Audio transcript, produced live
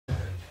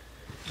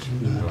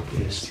Do not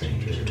be a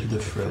stranger to the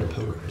frail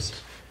pilgrims.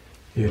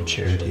 Your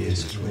charity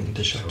is a wing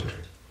to shelter.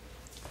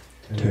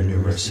 Turn your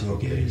merciful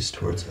gaze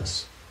towards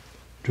us.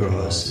 Draw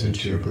us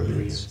into your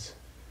brilliance.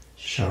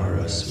 Shower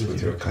us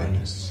with your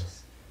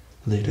kindness.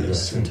 Lead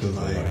us into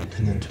light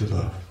and into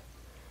love.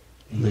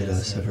 Lead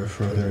us ever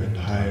further and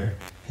higher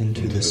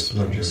into the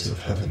splendors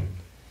of heaven.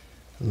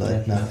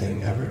 Let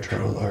nothing ever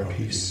trouble our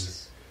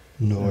peace,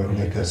 nor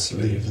make us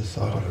leave the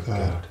thought of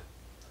God,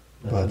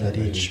 but let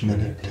each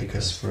minute take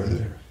us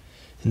further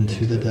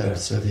into the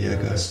depths of the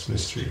august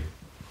mystery,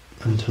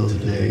 until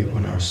the day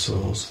when our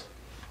souls,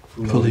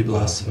 fully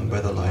blossomed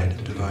by the light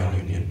of divine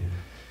union,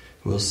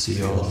 will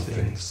see all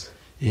things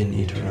in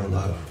eternal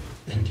love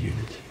and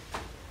unity.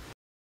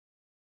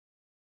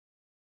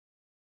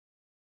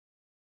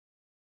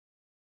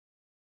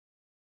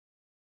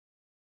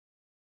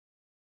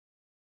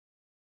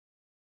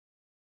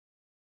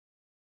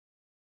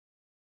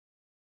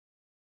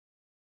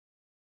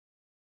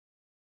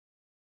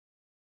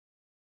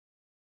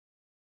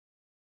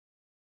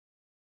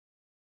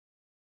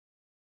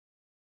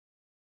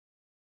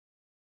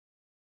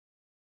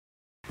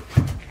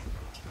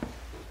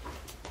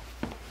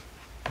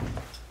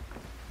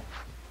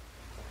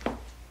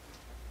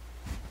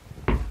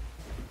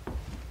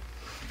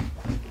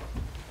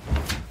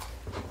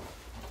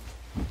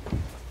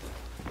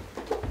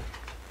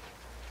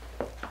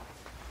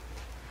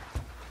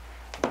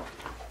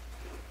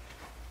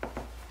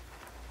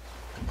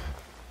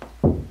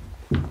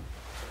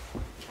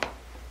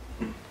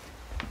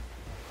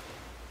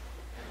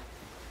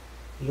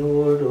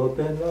 Lord,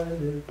 open my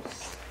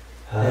lips,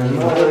 and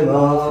my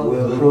mouth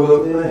will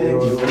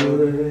proclaim your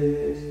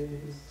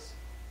praise.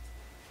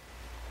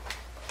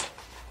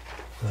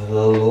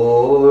 The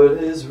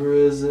Lord is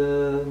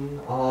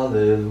risen,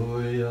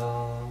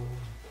 Alleluia.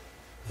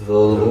 The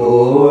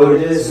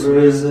Lord is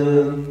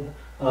risen,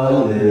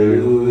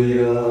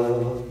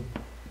 Alleluia.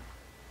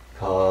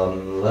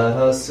 Come, let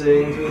us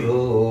sing to the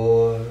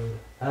Lord,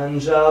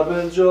 and shout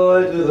with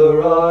joy to the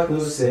Rock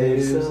who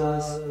saves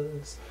us.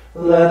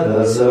 Let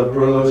us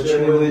approach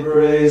him with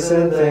praise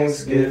and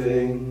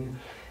thanksgiving,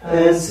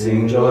 and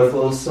sing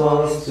joyful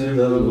songs to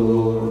the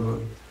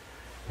Lord.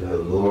 The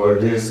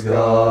Lord is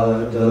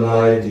God, the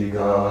mighty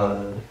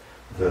God,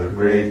 the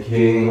great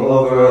King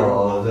over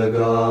all the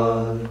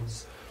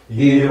gods.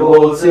 He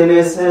holds in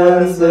his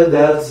hands the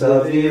depths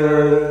of the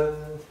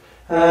earth,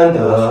 and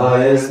the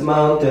highest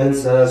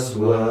mountains as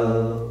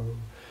well.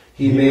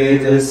 He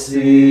made the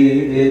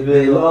sea, it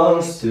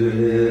belongs to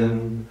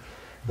him.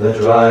 The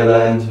dry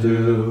land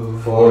too,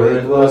 for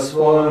it was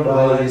formed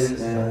by his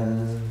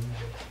hand.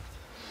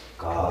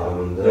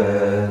 Come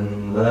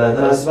then, let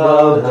us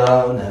bow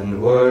down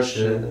and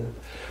worship,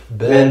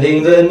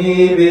 bending the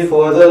knee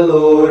before the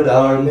Lord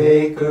our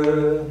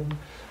Maker.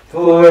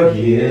 For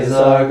he is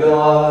our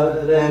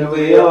God, and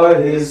we are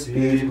his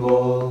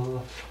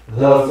people,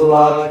 the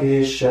flock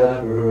he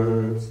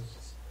shepherds.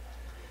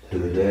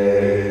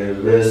 Today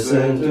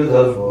listen to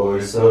the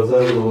voice of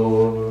the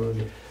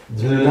Lord.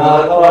 Do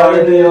not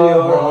harden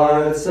your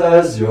hearts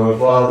as your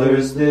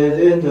fathers did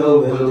in the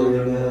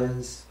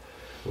wilderness,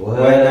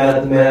 when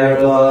at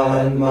Meribah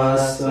and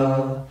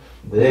Massah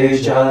they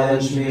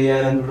challenged me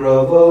and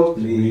provoked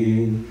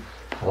me,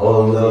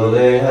 although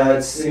they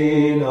had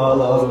seen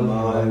all of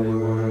my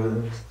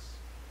works.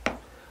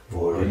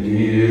 40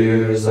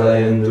 years I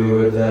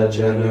endured that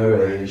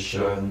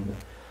generation.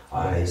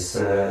 I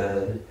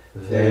said,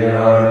 they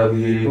are a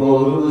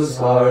people whose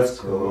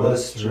hearts go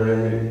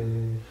astray,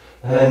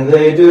 and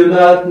they do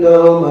not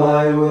know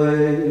my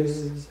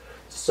ways.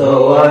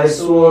 So I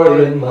swore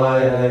in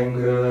my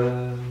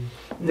anger,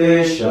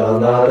 they shall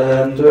not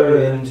enter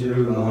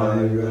into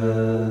my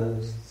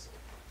rest.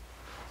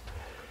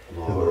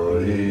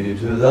 Glory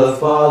to the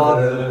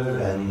Father,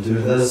 and to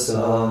the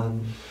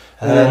Son,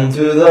 and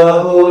to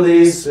the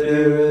Holy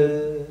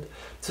Spirit,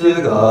 to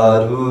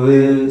God who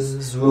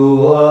is, who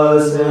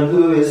was, and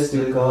who is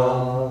to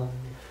come,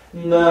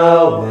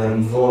 now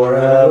and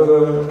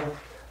forever.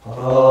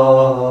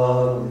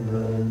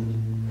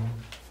 Amen.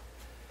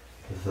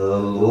 The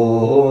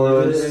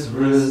Lord is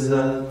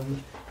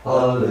risen.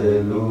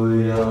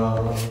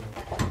 Alleluia.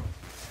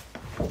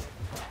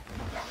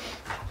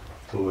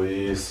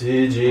 We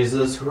see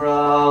Jesus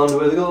crowned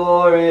with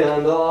glory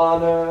and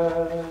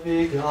honor,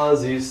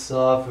 because he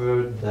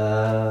suffered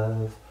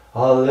death.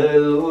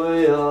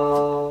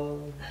 Alleluia.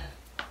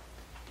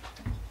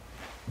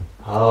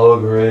 How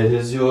great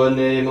is your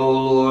name, O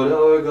Lord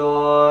our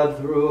God,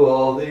 through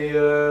all the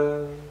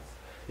earth.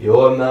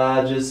 Your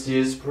majesty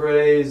is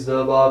praised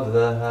above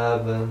the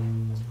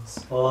heavens.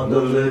 On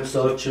the lips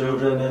of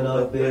children and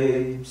of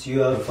babes you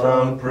have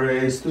found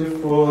praise to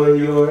foil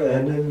your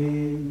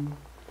enemy,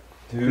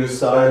 to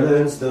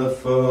silence the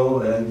foe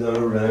and the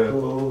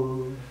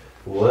rebel.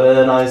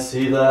 When I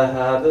see the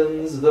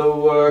heavens, the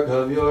work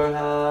of your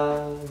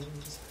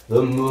hands,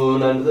 the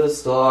moon and the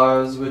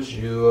stars which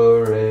you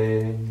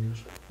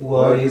arranged.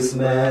 What is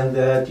man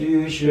that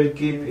you should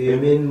keep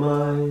him in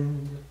mind?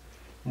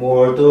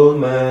 Mortal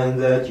man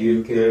that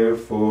you care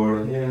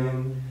for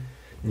him.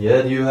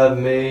 Yet you have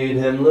made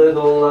him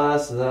little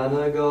less than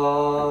a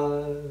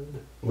god.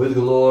 With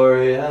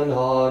glory and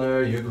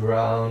honor you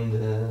crowned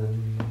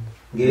him.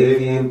 Gave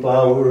him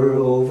power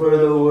over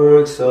the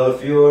works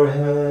of your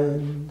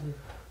hand.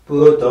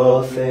 Put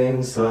all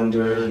things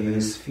under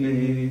his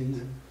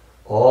feet.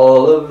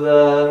 All of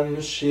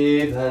them,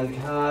 sheep and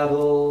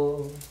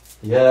cattle,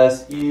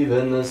 yes,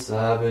 even the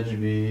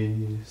savage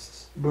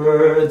beasts.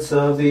 Birds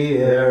of the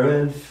air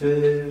and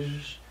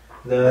fish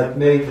that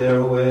make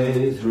their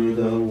way through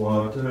the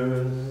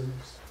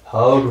waters.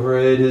 How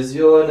great is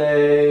your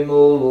name,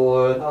 O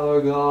Lord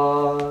our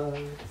God,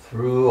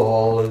 through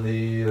all of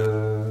the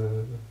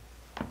earth.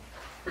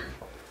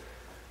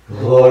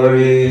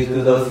 Glory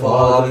to the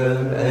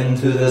Father, and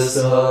to the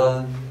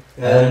Son,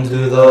 and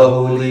to the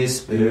Holy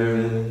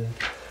Spirit,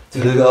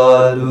 to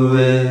God who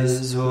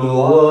is, who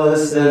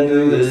was, and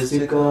who is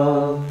to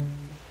come,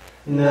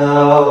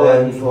 now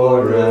and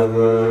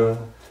forever.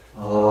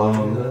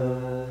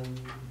 Amen.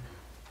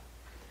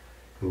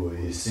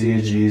 We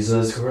see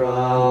Jesus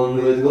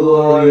crowned with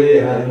glory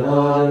and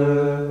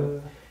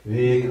honor,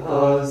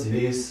 because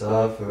he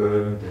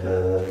suffered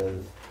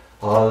death.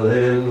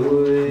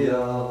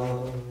 Hallelujah.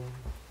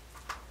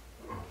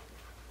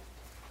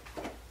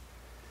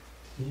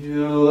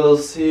 You will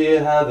see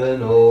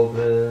heaven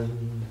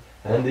open,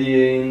 and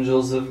the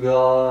angels of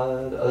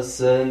God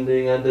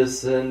ascending and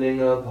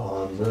descending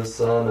upon the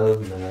Son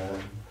of Man.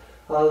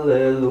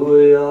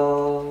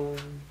 Alleluia.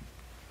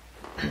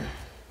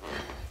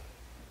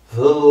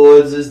 The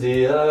Lord's is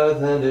the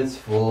earth and its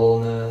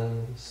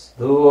fullness,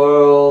 the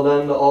world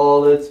and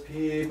all its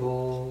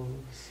peoples.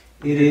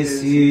 It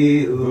is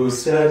he who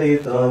set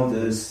it on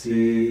the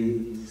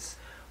seas,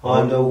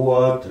 on the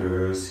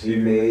waters he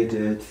made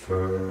it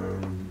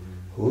firm.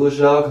 Who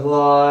shall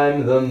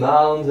climb the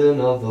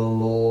mountain of the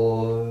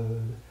Lord?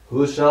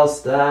 Who shall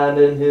stand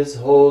in his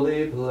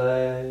holy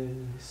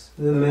place?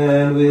 The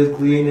man with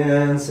clean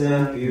hands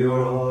and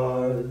pure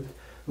heart,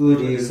 who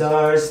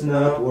desires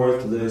not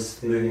worthless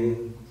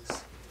things,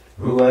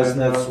 who has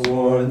not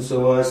sworn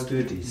so as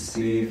to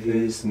deceive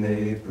his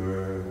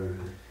neighbor.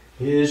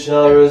 He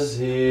shall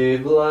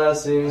receive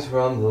blessings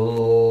from the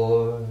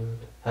Lord,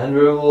 and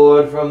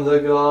reward from the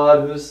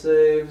God who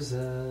saves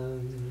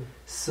him.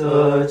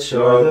 Such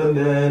are the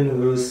men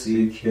who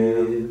seek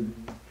him,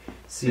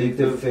 seek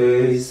the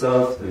face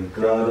of the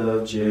God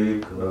of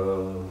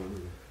Jacob.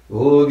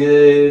 O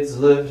gates,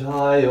 lift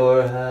high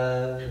your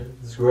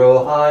heads,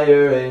 grow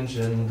higher,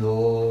 ancient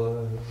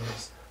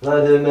doors.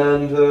 Let him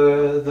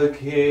enter, the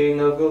King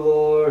of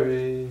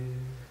glory.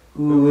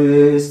 Who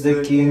is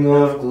the King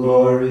of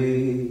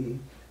glory?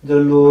 The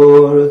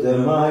Lord, the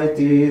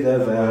mighty, the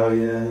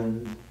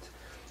valiant.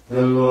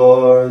 The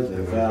Lord,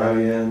 the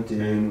valiant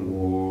in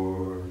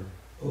war.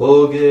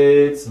 O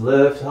gates,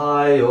 lift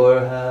high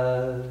your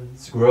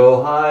heads,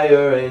 grow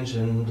higher,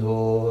 ancient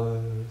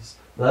doors.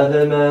 Let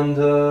him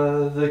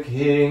enter, the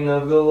King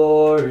of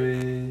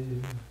glory.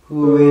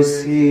 Who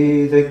is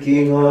he, the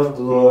King of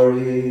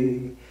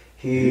glory?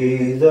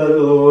 He, the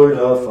Lord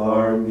of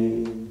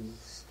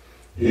armies.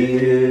 He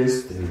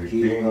is the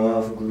King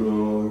of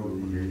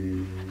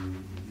glory.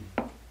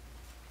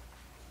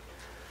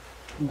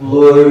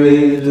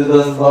 Glory to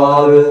the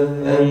Father,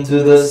 and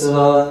to the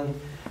Son,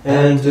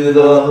 and to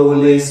the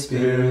Holy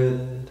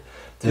Spirit,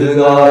 to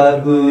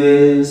God who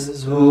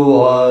is, who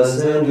was,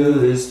 and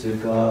who is to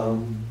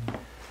come,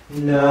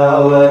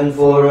 now and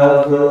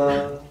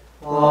forever.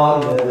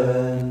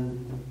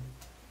 Amen.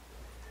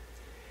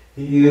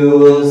 You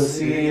will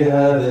see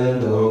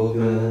heaven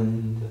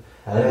opened,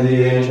 and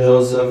the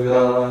angels of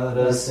God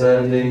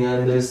ascending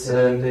and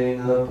descending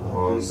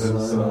upon the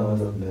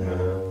Son of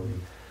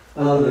Man.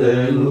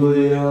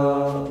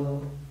 Alleluia.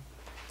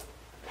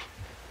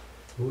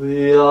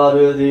 We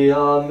utter the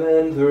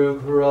Amen through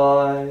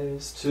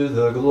Christ, to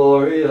the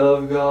glory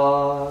of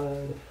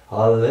God.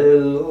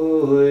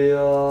 Alleluia.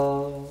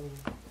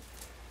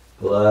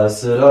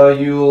 Blessed are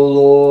you, O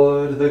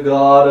Lord, the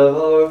God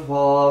of our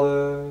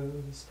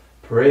fathers,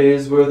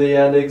 praiseworthy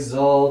and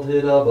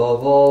exalted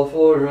above all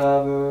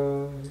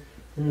forever.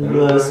 And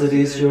blessed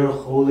is your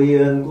holy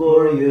and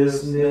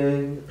glorious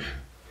name,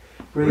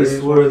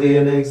 praiseworthy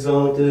and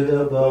exalted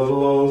above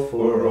all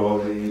for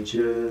all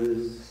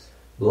ages.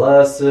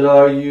 Blessed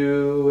are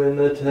you in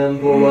the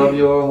temple of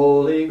your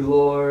holy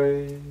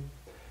glory,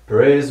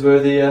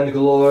 praiseworthy and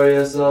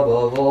glorious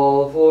above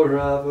all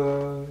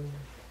forever.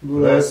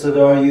 Blessed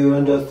are you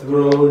in the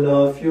throne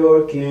of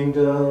your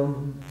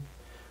kingdom,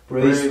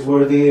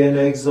 praiseworthy and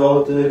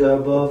exalted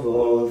above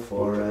all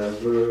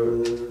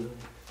forever.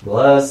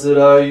 Blessed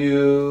are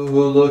you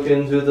who look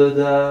into the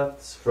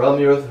depths from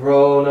your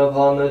throne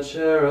upon the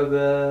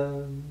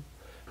cherubim,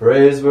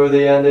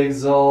 praiseworthy and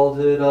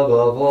exalted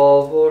above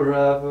all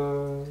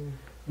forever.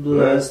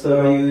 Blessed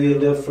are you in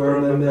the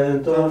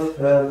firmament of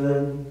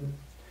heaven,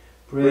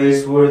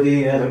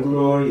 praiseworthy and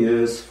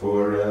glorious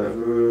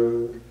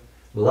forever.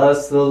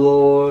 Bless the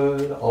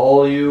Lord,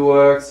 all you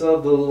works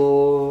of the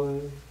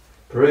Lord.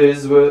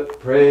 Praise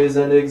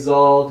and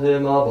exalt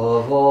him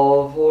above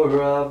all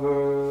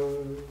forever.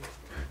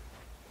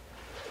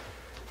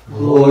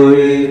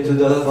 Glory to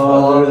the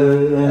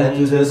Father, and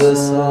to the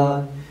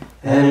Son,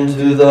 and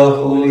to the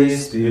Holy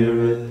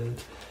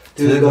Spirit,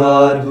 to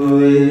God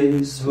who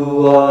is,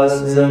 who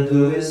was, and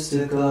who is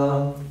to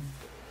come,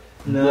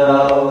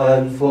 now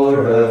and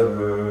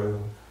forever.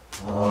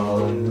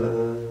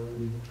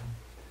 Amen.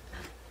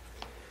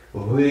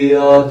 We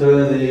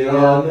utter the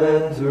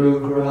Amen through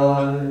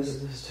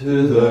Christ,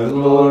 to the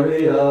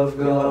glory of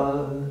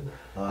God.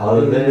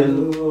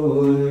 Alleluia.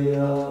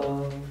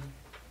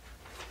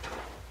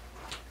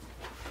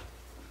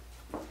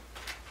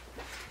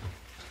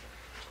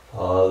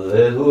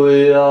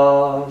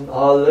 Alleluia,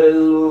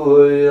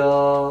 alleluia,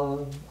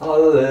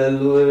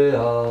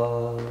 alleluia.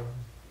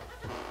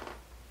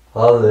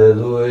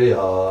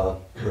 Alleluia.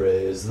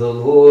 Praise the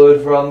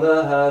Lord from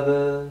the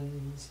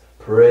heavens.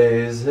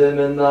 Praise him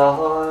in the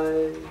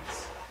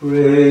heights.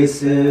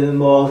 Praise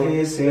him, all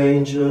his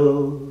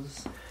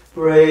angels.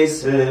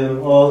 Praise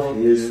him, all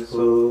his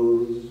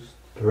hosts.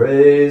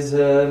 Praise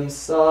him,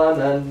 sun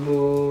and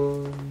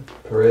moon.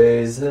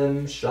 Praise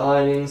him,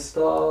 shining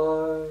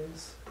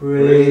stars.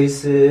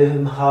 Praise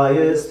him,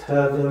 highest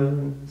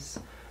heavens,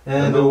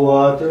 and the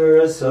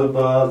waters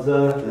above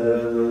the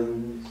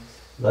heavens.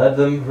 Let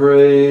them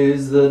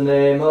praise the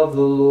name of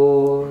the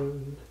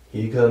Lord.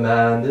 He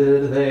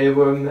commanded, they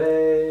were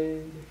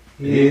made.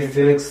 He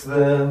fixed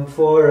them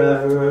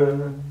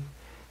forever,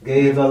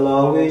 gave a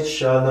law which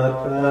shall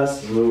not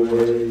pass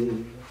away.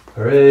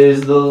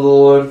 Praise the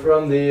Lord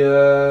from the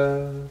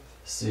earth,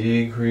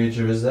 sea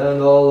creatures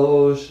and all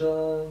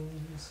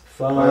oceans.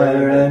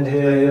 Fire and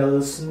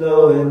hail,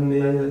 snow and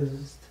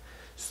mist,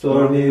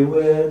 stormy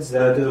winds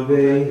that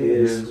obey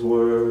his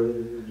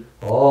word.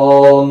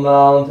 All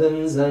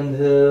mountains and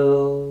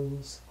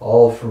hills,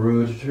 all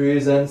fruit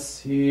trees and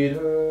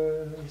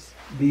cedars.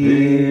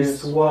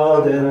 Beasts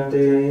wild and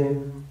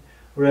tame,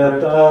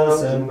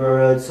 reptiles and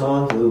birds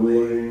on the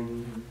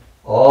wing.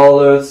 All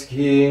earth's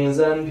kings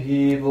and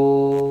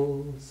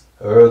peoples,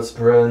 earth's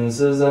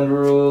princes and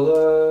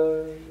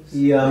rulers.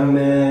 Young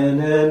men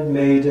and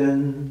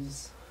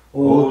maidens,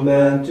 old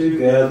men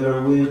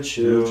together with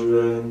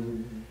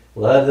children.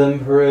 Let them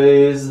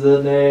praise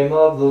the name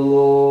of the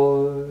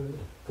Lord,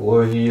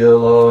 for he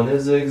alone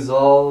is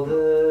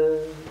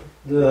exalted.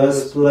 The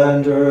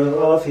splendor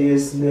of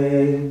his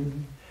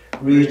name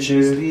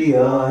reaches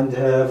beyond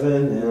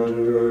heaven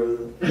and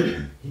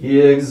earth. He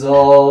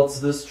exalts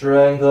the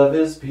strength of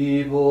his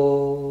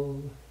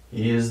people.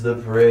 He is the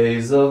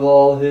praise of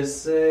all his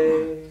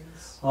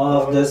saints.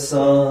 Of the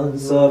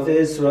sons of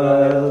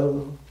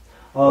Israel,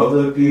 of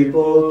the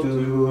people to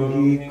whom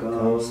he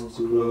comes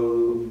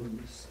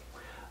close.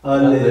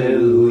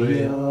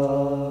 Alleluia.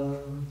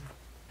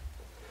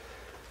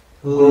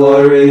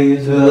 Glory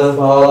to the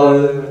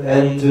Father,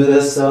 and to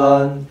the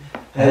Son,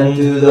 and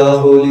to the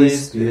Holy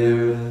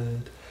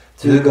Spirit,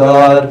 to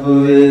God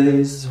who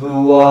is,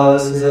 who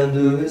was, and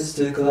who is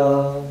to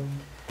come,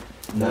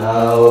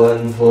 now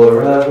and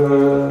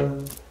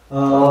forever.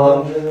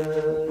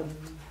 Amen.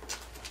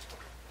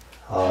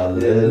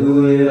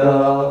 Alleluia,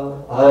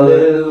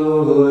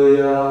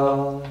 alleluia,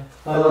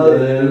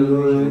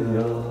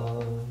 alleluia.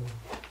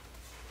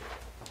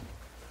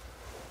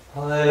 I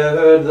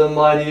heard the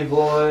mighty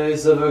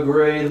voice of a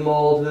great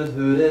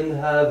multitude in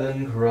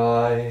heaven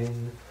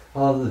crying,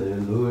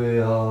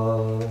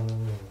 Alleluia.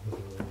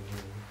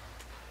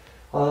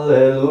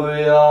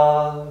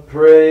 Alleluia.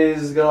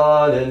 Praise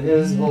God in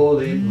his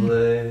holy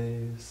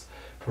place.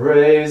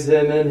 Praise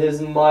him in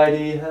his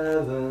mighty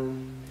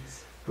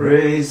heavens.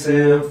 Praise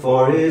him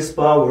for his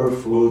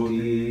powerful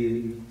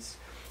deeds.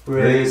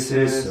 Praise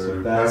his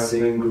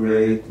surpassing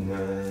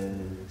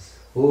greatness.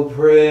 Oh,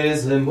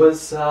 praise him with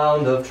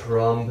sound of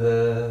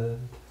trumpet.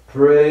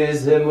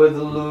 Praise him with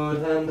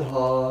lute and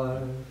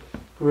harp.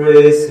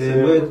 Praise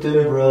him with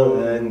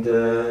timbrel and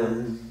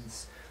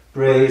dance.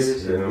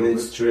 Praise him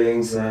with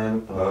strings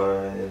and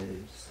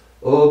pipes.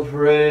 Oh,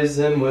 praise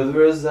him with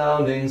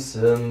resounding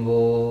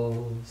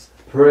cymbals.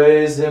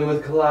 Praise him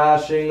with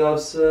clashing of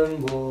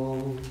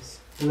cymbals.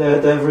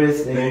 Let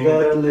everything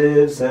that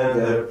lives and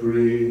that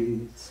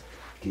breathes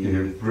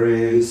give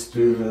praise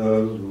to the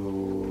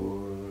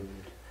Lord.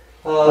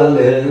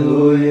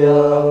 Alleluia.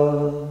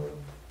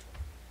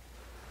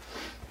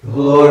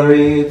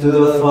 Glory to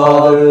the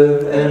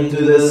Father, and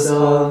to the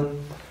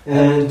Son,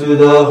 and to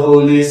the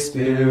Holy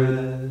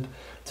Spirit,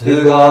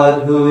 to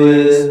God who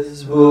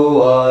is, who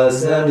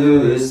was, and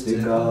who is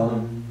to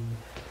come,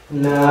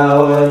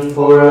 now and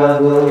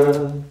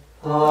forever.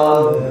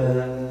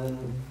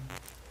 Amen.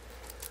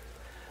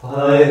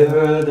 I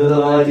heard the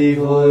mighty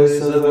voice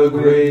of a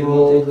great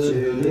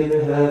multitude in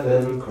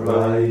heaven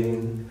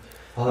crying,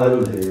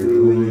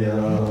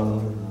 Alleluia.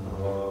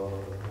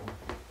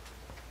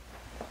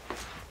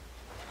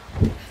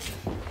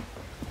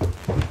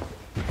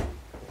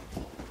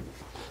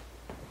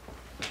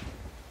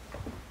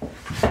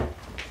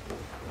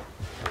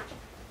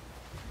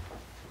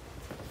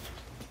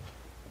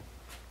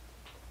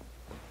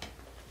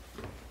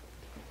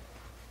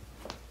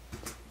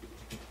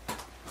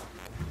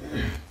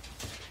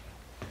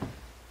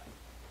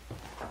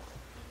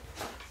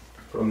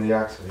 From the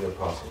Acts of the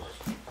Apostles.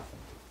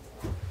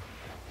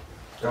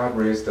 God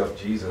raised up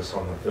Jesus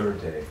on the third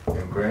day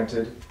and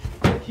granted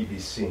that he be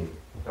seen,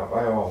 not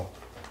by all,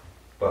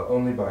 but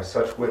only by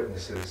such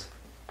witnesses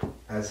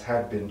as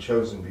had been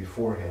chosen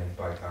beforehand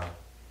by God,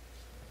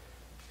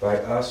 by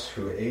us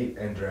who ate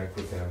and drank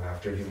with him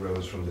after he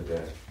rose from the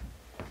dead.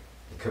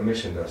 He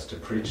commissioned us to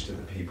preach to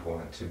the people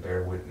and to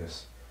bear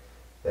witness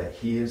that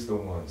he is the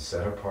one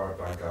set apart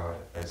by God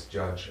as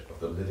judge of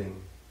the living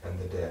and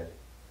the dead.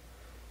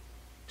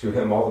 To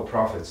him all the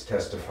prophets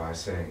testify,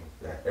 saying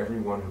that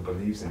everyone who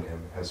believes in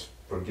him has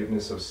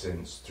forgiveness of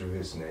sins through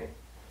his name.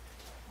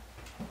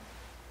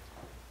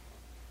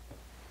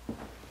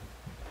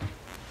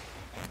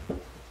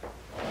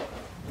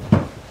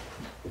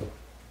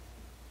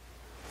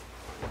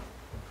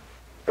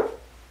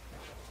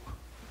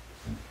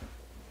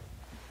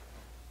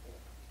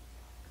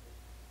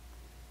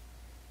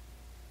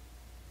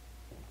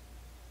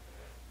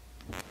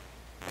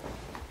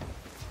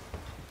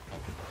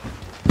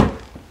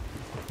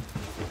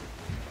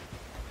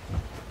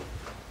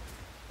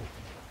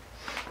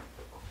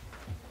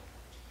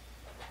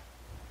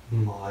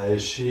 My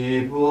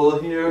sheep will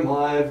hear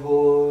my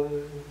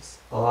voice,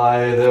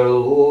 I their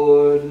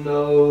Lord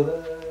know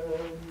them.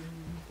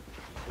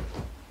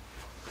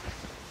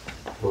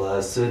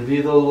 Blessed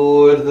be the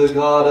Lord, the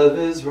God of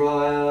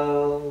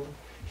Israel.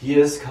 He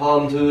has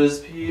come to his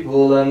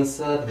people and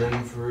set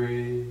them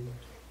free.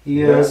 He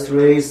has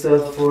raised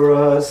up for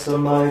us a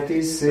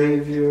mighty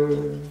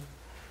Savior,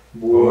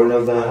 born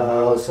of the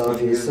house of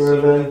his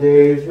servant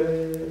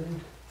David.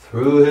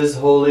 Through his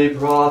holy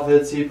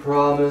prophets he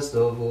promised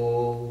of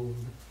old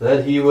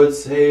that he would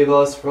save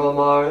us from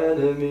our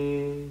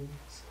enemies,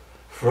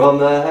 from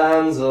the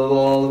hands of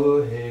all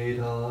who hate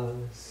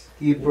us.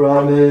 He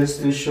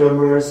promised to show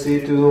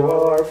mercy to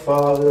our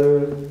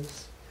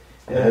fathers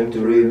and to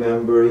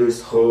remember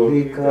his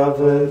holy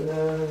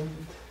covenant.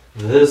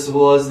 This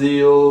was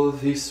the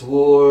oath he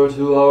swore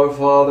to our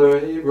father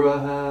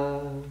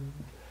Abraham,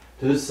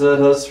 to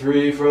set us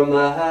free from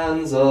the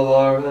hands of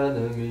our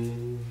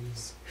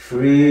enemies,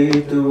 free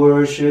to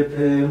worship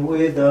him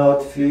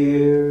without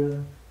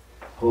fear,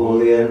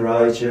 holy and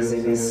righteous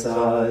in his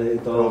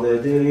sight all the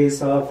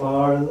days of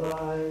our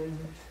life.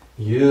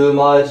 You,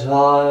 my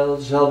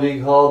child, shall be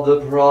called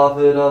the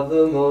prophet of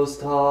the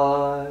Most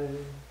High,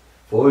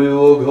 for you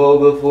will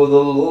go before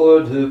the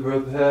Lord to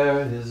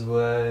prepare his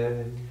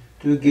way,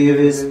 to give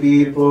his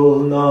people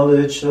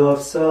knowledge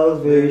of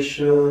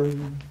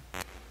salvation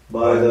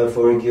by the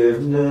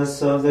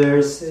forgiveness of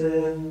their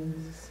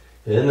sins.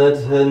 In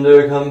the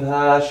tender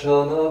compassion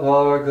of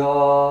our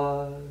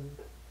God,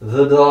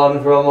 the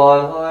dawn from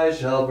on high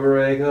shall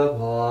break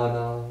upon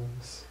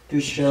us, to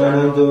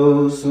shine on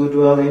those who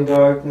dwell in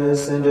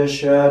darkness and the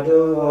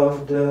shadow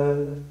of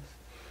death,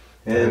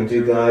 and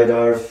to guide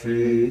our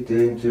feet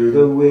into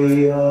the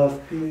way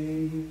of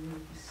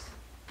peace.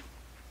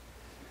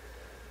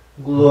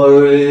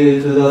 Glory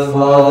to the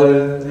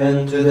Father,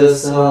 and to the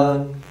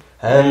Son,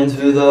 and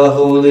to the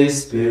Holy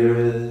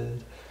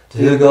Spirit,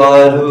 to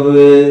God who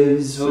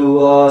is, who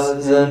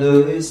was, and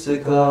who is to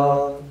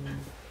come,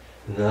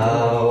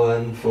 now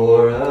and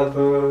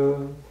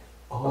forever.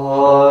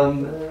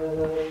 Amen.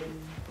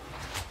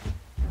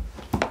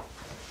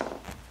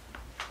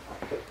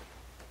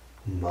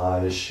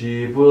 My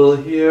sheep will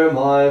hear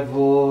my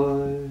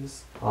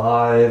voice,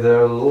 I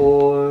their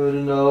Lord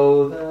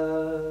know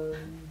them.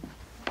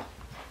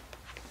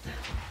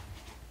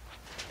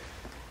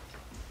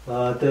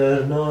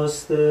 Pater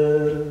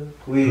noster,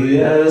 qui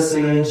es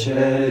in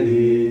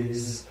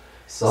celis,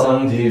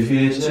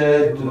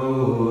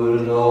 sanctificetur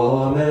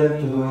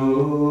nomen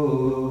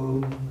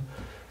tuum,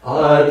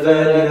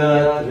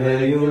 adveniat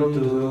regnum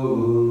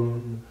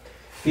tuum,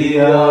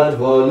 fiat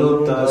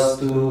voluntas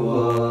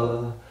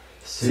tua,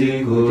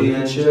 sicut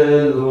in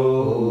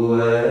cielo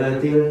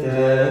et in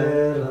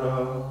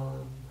terra.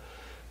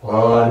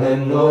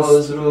 Panem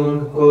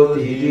nostrum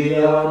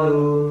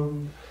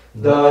quotidianum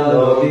da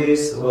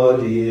nobis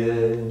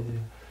hodie,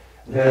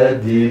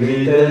 et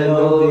dimitte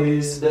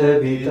nobis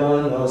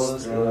debita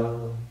nostra,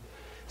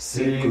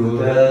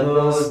 sicut et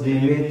nos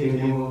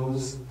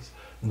dimittimus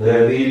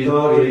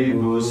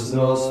debitoribus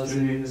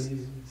nostris,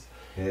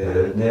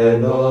 et ne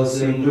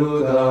nos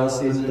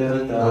inducas in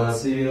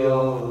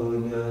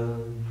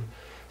tentationem,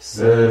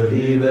 sed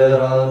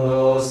libera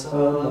nos a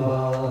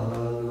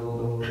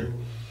malo.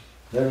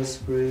 Let us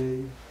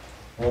pray.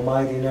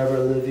 Almighty and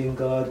ever-living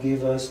God,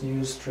 give us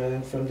new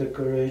strength from the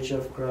courage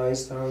of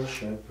Christ our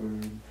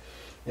Shepherd,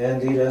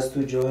 and lead us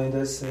to join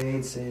the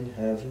saints in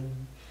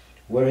heaven,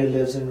 where he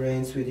lives and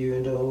reigns with you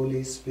in the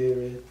Holy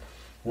Spirit,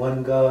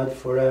 one God,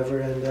 forever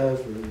and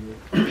ever.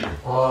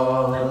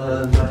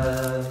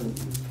 Amen.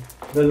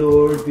 The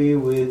Lord be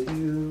with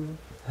you.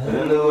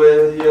 And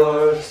with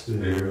your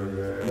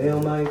spirit. May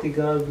Almighty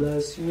God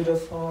bless you, the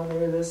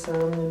Father, the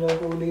Son, and the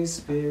Holy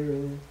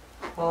Spirit.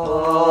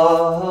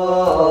 Amen.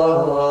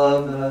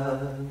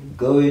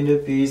 Go in the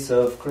peace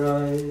of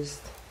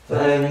Christ.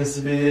 Thanks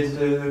be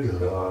to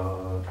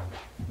God.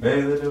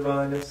 May the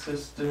divine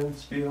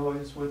assistance be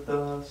always with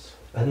us,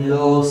 And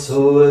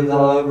also with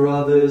our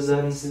brothers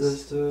and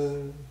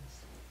sisters.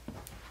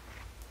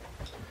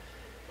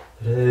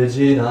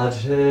 Regina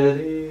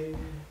Celi,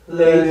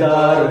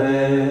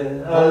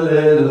 laetare,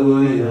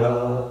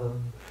 alleluia,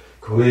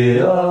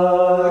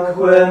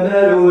 quia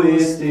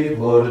meruisti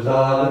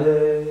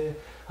portare,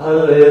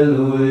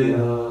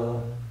 alleluia,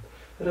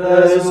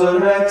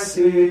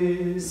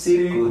 resurrexit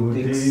sicut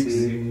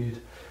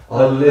dixit,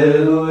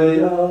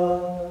 alleluia,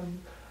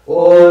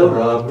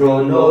 ora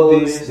pro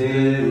nobis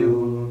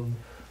Deum,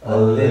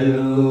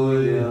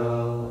 alleluia.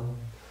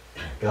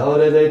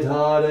 Gaudet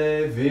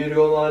aetare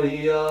Virgo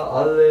Maria,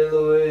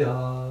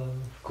 alleluia.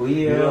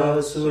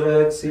 Quia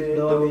surrexit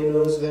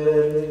Dominus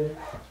vere,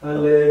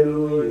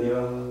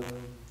 alleluia.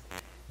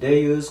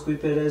 Deus, qui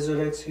per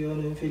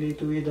resurrectionem Filii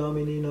Tui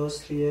Domini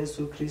nostri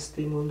Iesu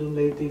Christi mundum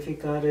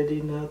laetificare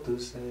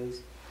dignatus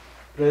est,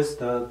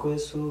 prestaque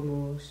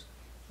sumus,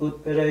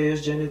 ut per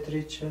eius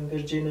genitricem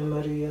Virginem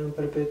Mariam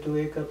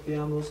perpetue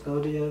capiamus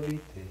gaudia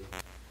vitae,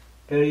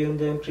 per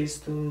iundem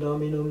Christum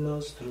Dominum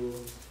nostrum.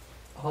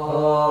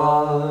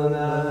 Amen.